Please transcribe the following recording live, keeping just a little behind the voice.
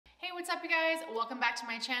what's up you guys? Welcome back to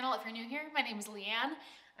my channel. If you're new here, my name is Leanne.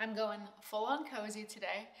 I'm going full on cozy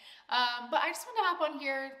today. But I just wanted to hop on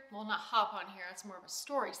here, well not hop on here, that's more of a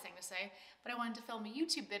stories thing to say, but I wanted to film a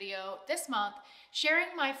YouTube video this month sharing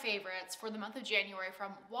my favorites for the month of January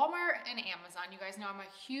from Walmart and Amazon. You guys know I'm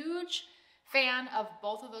a huge fan of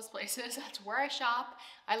both of those places. That's where I shop.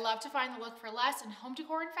 I love to find the look for less in home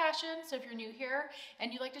decor and fashion. So if you're new here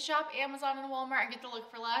and you like to shop Amazon and Walmart and get the look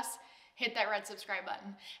for less, hit that red subscribe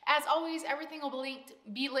button. As always, everything will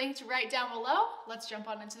be linked right down below. Let's jump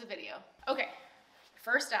on into the video. Okay,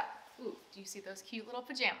 first up, ooh, do you see those cute little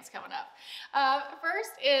pajamas coming up?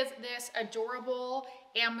 First is this adorable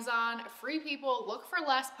Amazon Free People Look for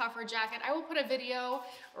Less puffer jacket. I will put a video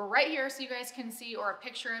right here so you guys can see, or a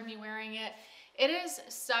picture of me wearing it. It is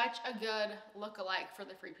such a good look-alike for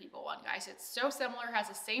the Free People one, guys. It's so similar, has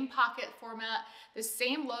the same pocket format, the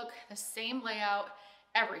same look, the same layout,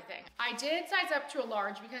 everything. I did size up to a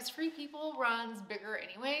large because Free People runs bigger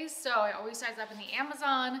anyways, so I always size up in the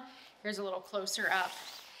Amazon. Here's a little closer up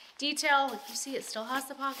detail. Like you see, it still has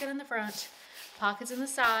the pocket in the front, pockets in the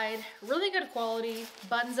side, really good quality,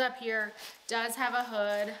 buttons up here, does have a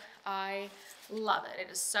hood. I love it.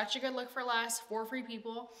 It is such a good look for less for Free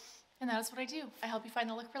People, and that is what I do. I help you find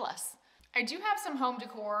the look for less. I do have some home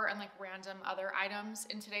decor and like random other items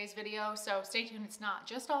in today's video, so stay tuned. It's not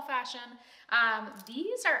just all fashion.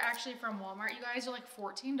 These are actually from Walmart. You guys are like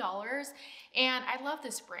 $14, and I love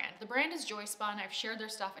this brand. The brand is Joyspun. I've shared their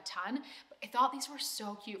stuff a ton, but I thought these were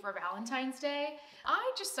so cute for Valentine's Day.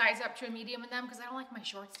 I just size up to a medium in them because I don't like my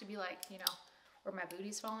shorts to be like, you know, where my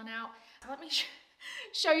booty's falling out. Let me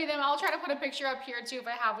show you them. I'll try to put a picture up here too if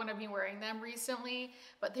I have one of me wearing them recently,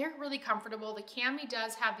 but they're really comfortable. The cami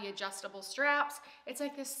does have the adjustable straps. It's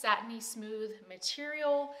like this satiny smooth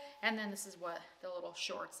material, and then this is what the little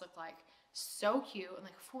shorts look like. So cute, and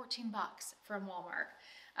like 14 bucks from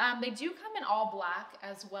Walmart. They do come in all black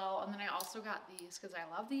as well, and then I also got these because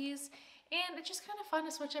I love these, and it's just kind of fun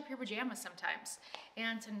to switch up your pajamas sometimes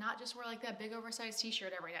and to not just wear like that big oversized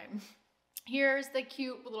t-shirt every night. Here's the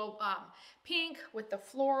cute little pink with the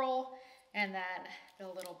floral, and then the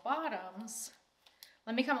little bottoms.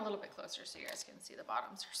 Let me come a little bit closer so you guys can see the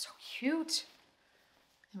bottoms. They're so cute.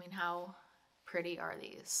 I mean, how pretty are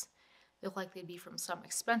these? They look like they'd be from some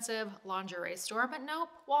expensive lingerie store, but nope,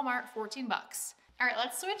 Walmart, 14 bucks. All right,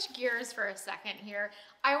 let's switch gears for a second here.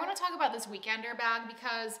 I want to talk about this Weekender bag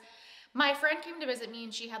because my friend came to visit me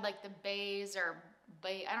and she had like the Bays or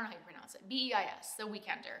I don't know how you pronounce it, B-E-I-S, the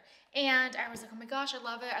Weekender. And I was like, oh my gosh, I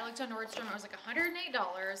love it. I looked on Nordstrom, it was like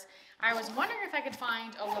 $108. I was wondering if I could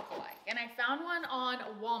find a lookalike, and I found one on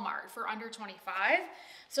Walmart for under $25.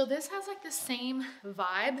 So this has like the same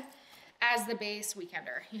vibe as the base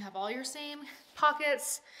Weekender. You have all your same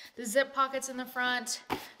pockets, the zip pockets in the front.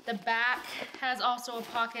 The back has also a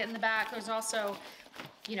pocket in the back. There's also,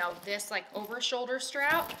 you know, this like over shoulder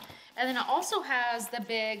strap. And then it also has the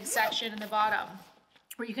big section in the bottom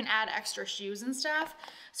where you can add extra shoes and stuff.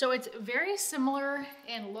 So it's very similar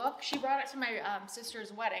in look. She brought it to my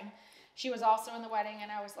sister's wedding. She was also in the wedding,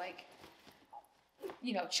 and I was like,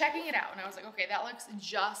 you know, checking it out. And I was like, okay, that looks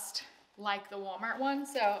just like the Walmart one.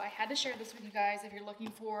 So I had to share this with you guys. If you're looking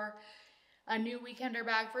for a new Weekender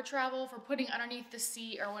bag for travel, for putting underneath the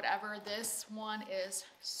seat or whatever, this one is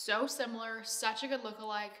so similar, such a good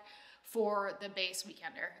lookalike for the base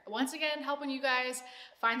Weekender. Once again, helping you guys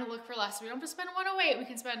find the look for less. We don't have to spend $108, we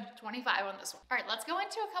can spend $25 on this one. All right, let's go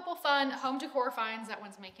into a couple fun home decor finds. That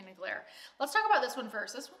one's making a glare. Let's talk about this one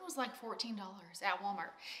first. This one was like $14 at Walmart,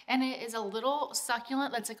 and it is a little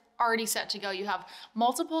succulent that's like already set to go. You have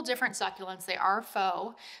multiple different succulents. They are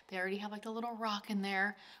faux. They already have like a little rock in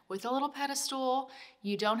there with a little pedestal.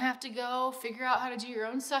 You don't have to go figure out how to do your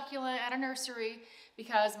own succulent at a nursery,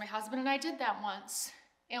 because my husband and I did that once.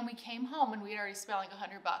 And we came home and we'd already spent like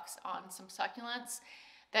 $100 on some succulents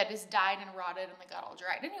that just died and rotted and they got all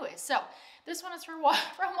dried. Anyway, so this one is from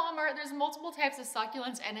Walmart. There's multiple types of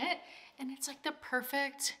succulents in it, and it's like the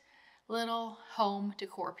perfect little home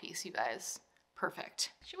decor piece, you guys.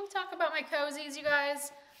 Perfect. Should we talk about my cozies, you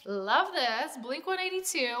guys? Love this.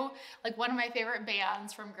 Blink-182, like one of my favorite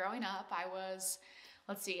bands from growing up. I was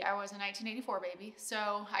a 1984 baby.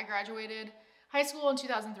 So I graduated high school in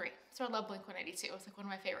 2003. So I love Blink-182. It's like one of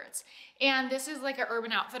my favorites. And this is like an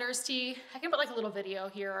Urban Outfitters tee. I can put like a little video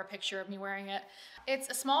here or a picture of me wearing it. It's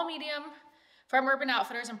a small medium from Urban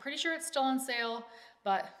Outfitters. I'm pretty sure it's still on sale,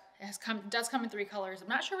 but it does come in 3 colors. I'm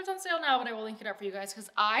not sure if it's on sale now, but I will link it up for you guys because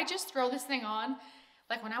I just throw this thing on.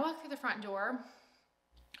 Like when I walk through the front door,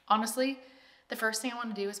 honestly, the first thing I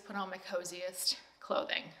want to do is put on my coziest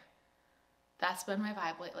clothing. that's been my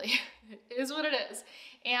vibe lately. It is what it is.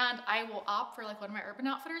 And I will opt for like one of my Urban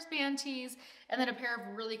Outfitters band tees and then a pair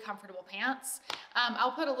of really comfortable pants.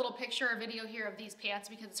 I'll put a little picture or video here of these pants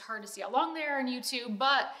because it's hard to see how long they are on YouTube,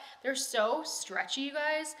 but they're so stretchy, you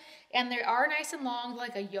guys. And they are nice and long,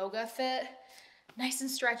 like a yoga fit, nice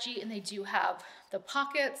and stretchy. And they do have the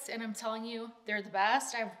pockets, and I'm telling you, they're the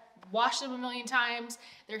best. I've washed them a million times.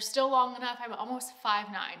 They're still long enough. I'm almost 5'9".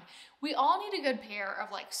 We all need a good pair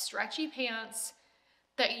of like stretchy pants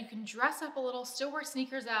that you can dress up a little, still wear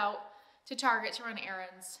sneakers out to Target to run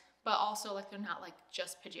errands, but also like they're not like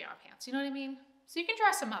just pajama pants. You know what I mean? So you can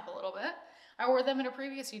dress them up a little bit. I wore them in a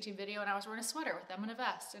previous YouTube video and I was wearing a sweater with them and a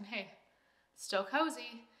vest, and hey, still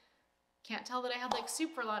cozy. Can't tell that I had like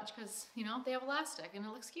soup for lunch because, you know, they have elastic and it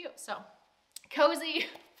looks cute. So cozy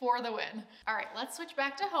for the win. All right, let's switch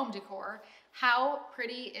back to home decor. How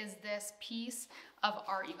pretty is this piece of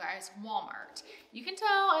art, you guys? Walmart. You can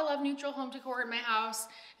tell I love neutral home decor in my house.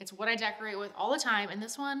 It's what I decorate with all the time. And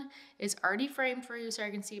this one is already framed for you so I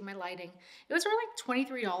can see my lighting. It was really like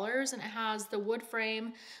 $23 and it has the wood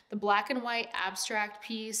frame, the black and white abstract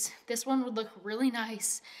piece. This one would look really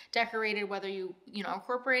nice decorated, whether you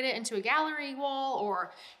incorporate it into a gallery wall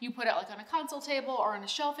or you put it like on a console table or on a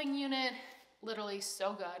shelving unit. Literally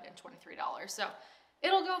so good, and $23. So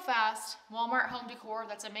it'll go fast. Walmart home decor,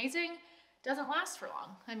 that's amazing. Doesn't last for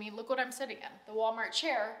long. I mean, look what I'm sitting in. The Walmart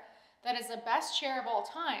chair, that is the best chair of all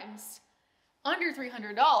times, under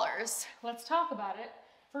 $300. Let's talk about it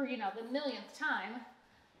for, the millionth time.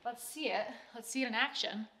 Let's see it. Let's see it in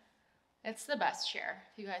action. It's the best chair.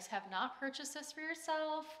 If you guys have not purchased this for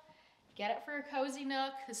yourself, get it for your cozy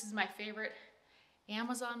nook. This is my favorite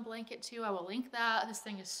Amazon blanket too. I will link that. This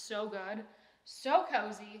thing is so good. So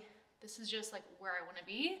cozy. This is just like where I want to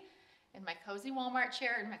be, in my cozy Walmart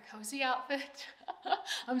chair, in my cozy outfit.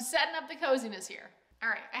 I'm setting up the coziness here. All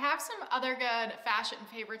right, I have some other good fashion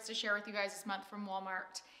favorites to share with you guys this month from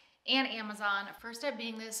Walmart and Amazon. First up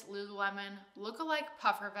being this Lululemon look-alike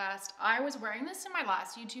puffer vest. I was wearing this in my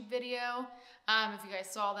last YouTube video. If you guys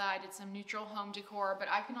saw that, I did some neutral home decor, but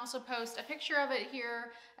I can also post a picture of it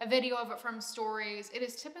here, a video of it from stories. It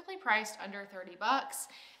is typically priced under 30 bucks.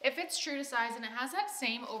 It fits true to size and it has that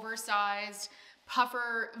same oversized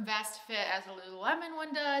puffer vest fit as the Lululemon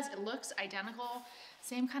one does. It looks identical,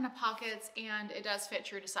 same kind of pockets, and it does fit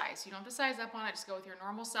true to size. You don't have to size up on it, just go with your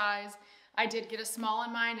normal size. I did get a small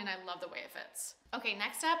in mine and I love the way it fits. Okay,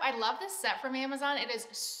 next up, I love this set from Amazon. It is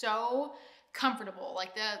so comfortable.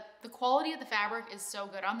 Like the quality of the fabric is so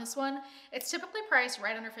good on this one. It's typically priced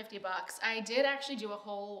right under 50 bucks. I did actually do a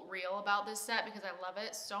whole reel about this set because I love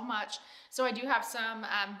it so much. So I do have some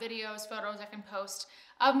videos, photos I can post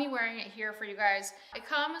of me wearing it here for you guys. It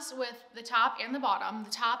comes with the top and the bottom.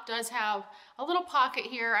 The top does have a little pocket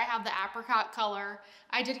here. I have the apricot color.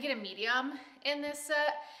 I did get a medium in this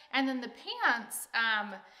set. And then the pants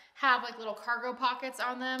have like little cargo pockets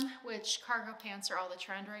on them, which cargo pants are all the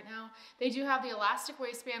trend right now. They do have the elastic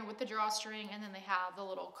waistband with the drawstring, and then they have the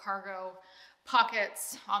little cargo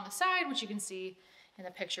pockets on the side, which you can see in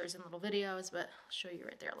the pictures and little videos, but I'll show you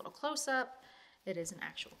right there, a little close up. It is an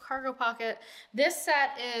actual cargo pocket. This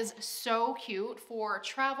set is so cute for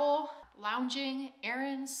travel, lounging,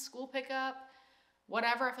 errands, school pickup,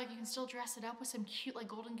 whatever. I feel like you can still dress it up with some cute like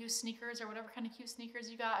Golden Goose sneakers or whatever kind of cute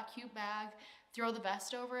sneakers you got, a cute bag, throw the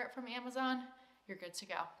vest over it from Amazon, you're good to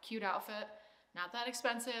go. Cute outfit, not that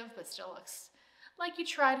expensive, but still looks like you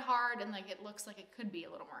tried hard and like it looks like it could be a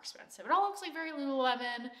little more expensive. It all looks like very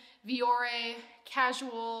Lululemon, Viore,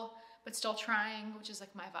 casual, but still trying, which is like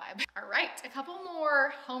my vibe. All right, a couple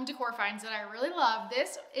more home decor finds that I really love.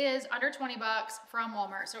 This is under 20 bucks from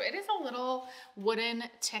Walmart. So it is a little wooden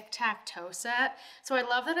tic-tac-toe set. So I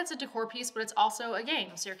love that it's a decor piece, but it's also a game.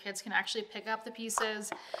 So your kids can actually pick up the pieces,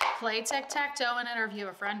 play tic-tac-toe in it, or if you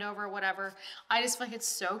have a friend over, whatever. I just feel like it's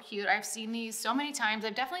so cute. I've seen these so many times.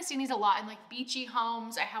 I've definitely seen these a lot in like beachy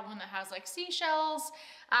homes. I have one that has like seashells,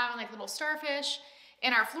 and like little starfish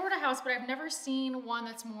in our Florida house, but I've never seen one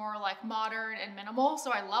that's more like modern and minimal. So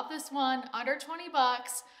I love this one, under 20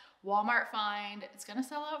 bucks, Walmart find. It's gonna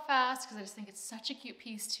sell out fast because I just think it's such a cute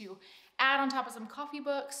piece to add on top of some coffee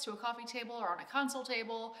books to a coffee table or on a console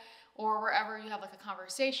table or wherever you have like a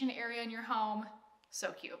conversation area in your home.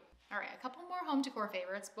 So cute. All right, a couple more home decor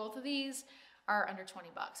favorites. Both of these are under 20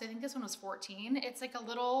 bucks. I think this one was 14. It's like a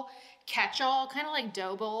little catch-all, kind of like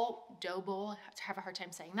dough bowl, I have a hard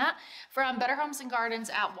time saying that, from Better Homes and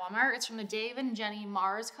Gardens at Walmart. It's from the Dave and Jenny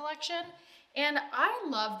Mars collection. And I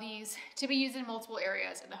love these to be used in multiple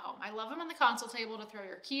areas in the home. I love them on the console table to throw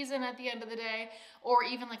your keys in at the end of the day, or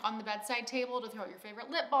even like on the bedside table to throw your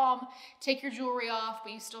favorite lip balm, take your jewelry off,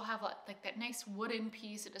 but you still have like that nice wooden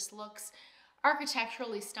piece. It just looks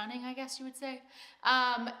architecturally stunning, I guess you would say,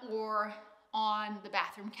 or on the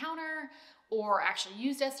bathroom counter, or actually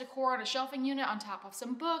used as decor on a shelving unit on top of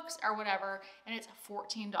some books or whatever, and it's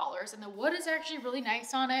 $14. And the wood is actually really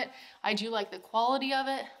nice on it. I do like the quality of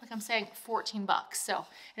it. Like I'm saying, 14 bucks. So,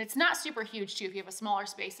 and it's not super huge too if you have a smaller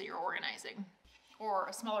space that you're organizing or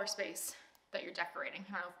a smaller space that you're decorating.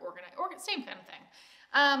 I don't know if same kind of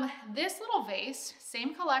thing. This little vase,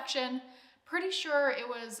 same collection, pretty sure it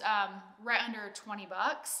was right under 20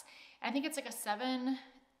 bucks. I think it's like a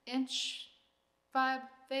 7-inch vibe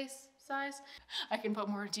vase size. I can put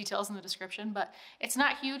more details in the description, but it's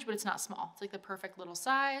not huge, but it's not small. It's like the perfect little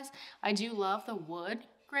size. I do love the wood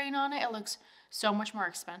grain on it. It looks so much more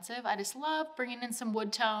expensive. I just love bringing in some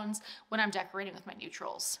wood tones when I'm decorating with my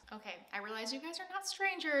neutrals. Okay, I realize you guys are not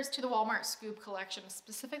strangers to the Walmart Scoop collection,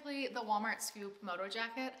 specifically the Walmart Scoop Moto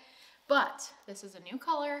jacket, but this is a new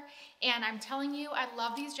color, and I'm telling you, I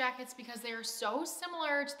love these jackets because they are so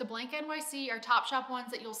similar to the Blank NYC or Topshop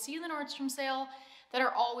ones that you'll see in the Nordstrom sale that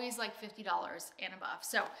are always like $50 and above.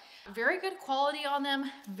 So very good quality on them,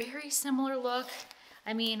 very similar look.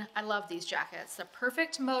 I mean, I love these jackets. The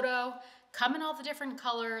perfect moto, come in all the different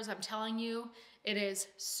colors. I'm telling you, it is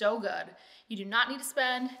so good. You do not need to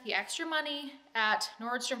spend the extra money at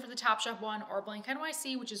Nordstrom for the Topshop one or Blank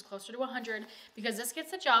NYC, which is closer to 100, because this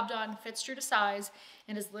gets the job done, fits true to size,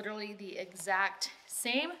 and is literally the exact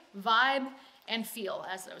same vibe and feel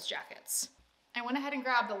as those jackets. I went ahead and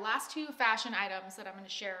grabbed the last two fashion items that I'm going to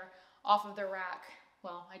share off of the rack.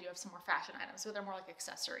 Well, I do have some more fashion items, but they're more like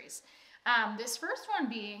accessories. This first one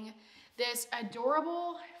being this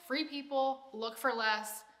adorable Free People Look for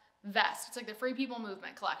Less vest. It's like the Free People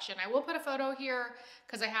Movement collection. I will put a photo here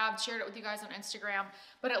because I have shared it with you guys on Instagram,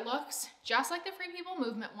 but it looks just like the Free People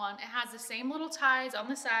Movement one. It has the same little ties on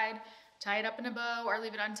the side, tie it up in a bow or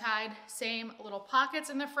leave it untied. Same little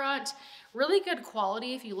pockets in the front. Really good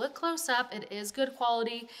quality. If you look close up, it is good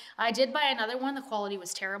quality. I did buy another one. The quality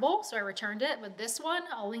was terrible, so I returned it. But this one,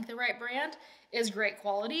 I'll link the right brand, is great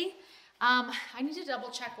quality. I need to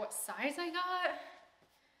double check what size I got.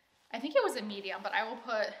 I think it was a medium, but I will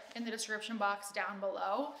put in the description box down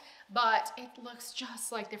below. But it looks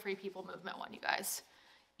just like the Free People Movement one, you guys.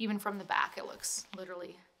 Even from the back, it looks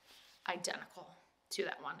literally identical to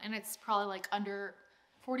that one. And it's probably like under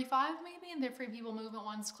 45 maybe, and the Free People Movement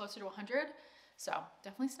one's closer to 100. So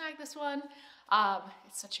definitely snag this one.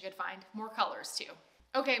 It's such a good find. More colors too.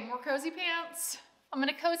 Okay, more cozy pants. I'm in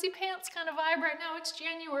a cozy pants kind of vibe right now. It's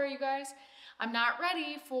January, you guys. I'm not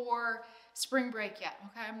ready for spring break yet,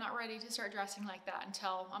 okay? I'm not ready to start dressing like that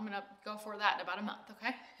until I'm gonna go for that in about a month,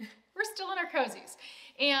 okay? We're still in our cozies.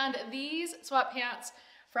 And these sweatpants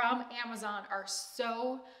from Amazon are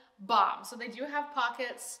so bomb. So they do have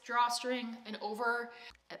pockets, drawstring, and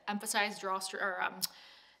emphasized drawstring or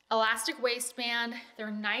elastic waistband. They're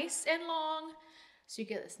nice and long, so you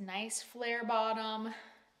get this nice flare bottom.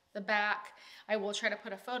 The back, I will try to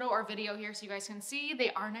put a photo or video here so you guys can see.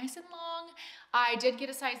 They are nice and long. I did get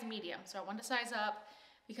a size medium, so I wanted to size up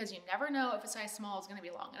because you never know if a size small is gonna be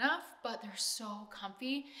long enough, but they're so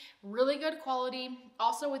comfy. Really good quality.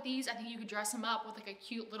 Also with these, I think you could dress them up with like a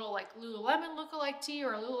cute little like Lululemon lookalike tee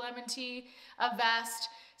or a Lululemon tee, a vest,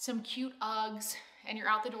 some cute Uggs, and you're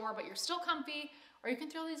out the door, but you're still comfy. Or you can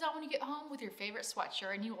throw these on when you get home with your favorite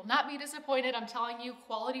sweatshirt and you will not be disappointed. I'm telling you,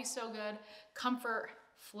 quality so good, comfort,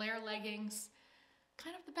 flare leggings,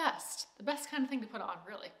 kind of the best kind of thing to put on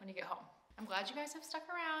really when you get home. I'm glad you guys have stuck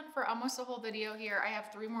around for almost the whole video here. I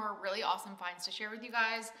have 3 more really awesome finds to share with you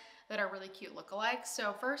guys that are really cute lookalikes.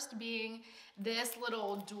 So first being this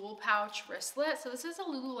little dual pouch wristlet. So this is a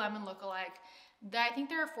Lululemon lookalike. I think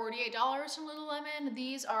they're $48 from Lululemon.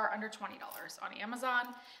 These are under $20 on Amazon.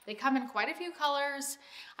 They come in quite a few colors.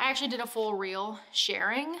 I actually did a full reel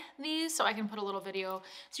sharing these, so I can put a little video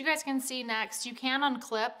so you guys can see next. You can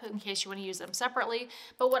unclip in case you want to use them separately.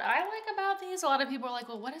 But what I like about these, a lot of people are like,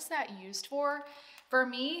 well, what is that used for? For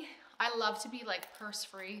me, I love to be like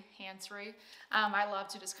purse-free, hands-free. I love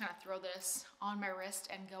to just kind of throw this on my wrist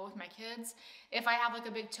and go with my kids. If I have like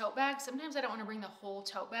a big tote bag, sometimes I don't want to bring the whole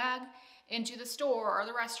tote bag into the store or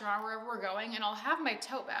the restaurant or wherever we're going, and I'll have my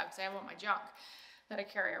tote bag because I have all my junk that I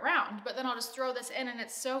carry around, but then I'll just throw this in, and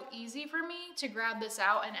it's so easy for me to grab this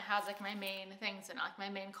out, and it has like my main things in it, like my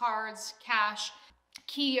main cards, cash,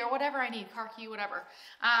 key, or whatever I need, car key, whatever.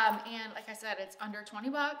 And like I said, it's under 20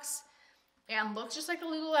 bucks and looks just like the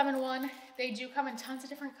Lululemon one. They do come in tons of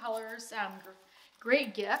different colors.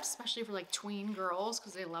 Great gift, especially for like tween girls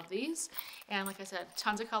because they love these. And like I said,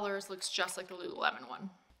 tons of colors, looks just like the Lululemon one.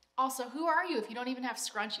 Also, who are you if you don't even have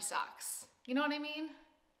scrunchy socks? You know what I mean?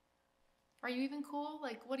 Are you even cool?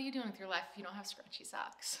 Like, what are you doing with your life if you don't have scrunchy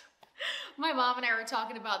socks? My mom and I were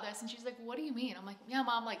talking about this and she's like, what do you mean? I'm like, yeah,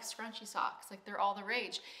 mom, like scrunchy socks, like they're all the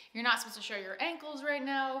rage. You're not supposed to show your ankles right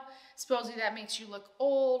now. Supposedly that makes you look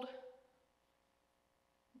old.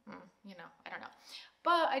 You know, I don't know.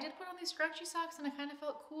 But I did put on these scrunchy socks and I kind of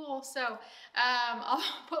felt cool. So I'll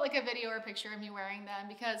put like a video or a picture of me wearing them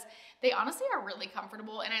because they honestly are really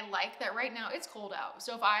comfortable. And I like that right now it's cold out.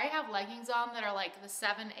 So if I have leggings on that are like the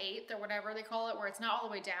 7/8 or whatever they call it, where it's not all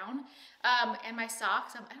the way down, and my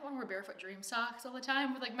socks, I don't want to wear barefoot dream socks all the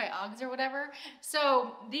time with like my Uggs or whatever.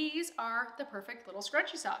 So these are the perfect little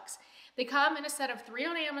scrunchy socks. They come in a set of 3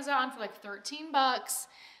 on Amazon for like 13 bucks.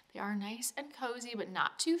 They are nice and cozy, but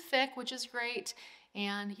not too thick, which is great.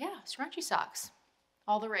 And yeah, scrunchy socks,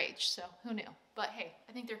 all the rage. So who knew? But hey,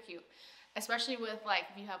 I think they're cute, especially with like,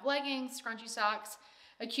 if you have leggings, scrunchy socks,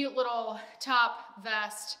 a cute little top,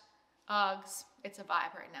 vest, Uggs. It's a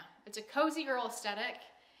vibe right now. It's a cozy girl aesthetic.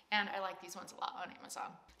 And I like these ones a lot on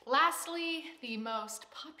Amazon. Lastly, the most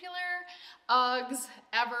popular Uggs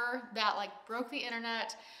ever that like broke the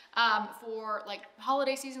internet for like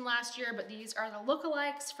holiday season last year, but these are the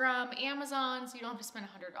lookalikes from Amazon, so you don't have to spend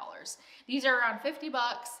 $100. These are around 50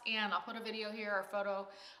 bucks, and I'll put a video here or a photo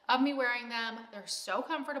of me wearing them. They're so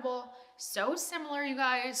comfortable, so similar, you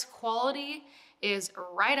guys. Quality is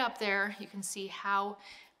right up there. You can see how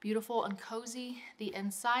beautiful and cozy the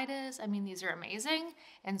inside is. I mean, these are amazing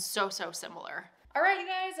and so similar. All right, you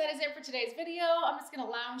guys, that is it for today's video. I'm just gonna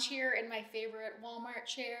lounge here in my favorite Walmart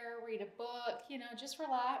chair, read a book, you know, just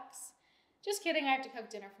relax. Just kidding, I have to cook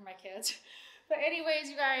dinner for my kids. But anyways,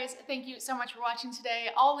 you guys, thank you so much for watching today.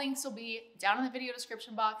 All links will be down in the video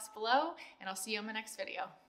description box below, and I'll see you in the next video.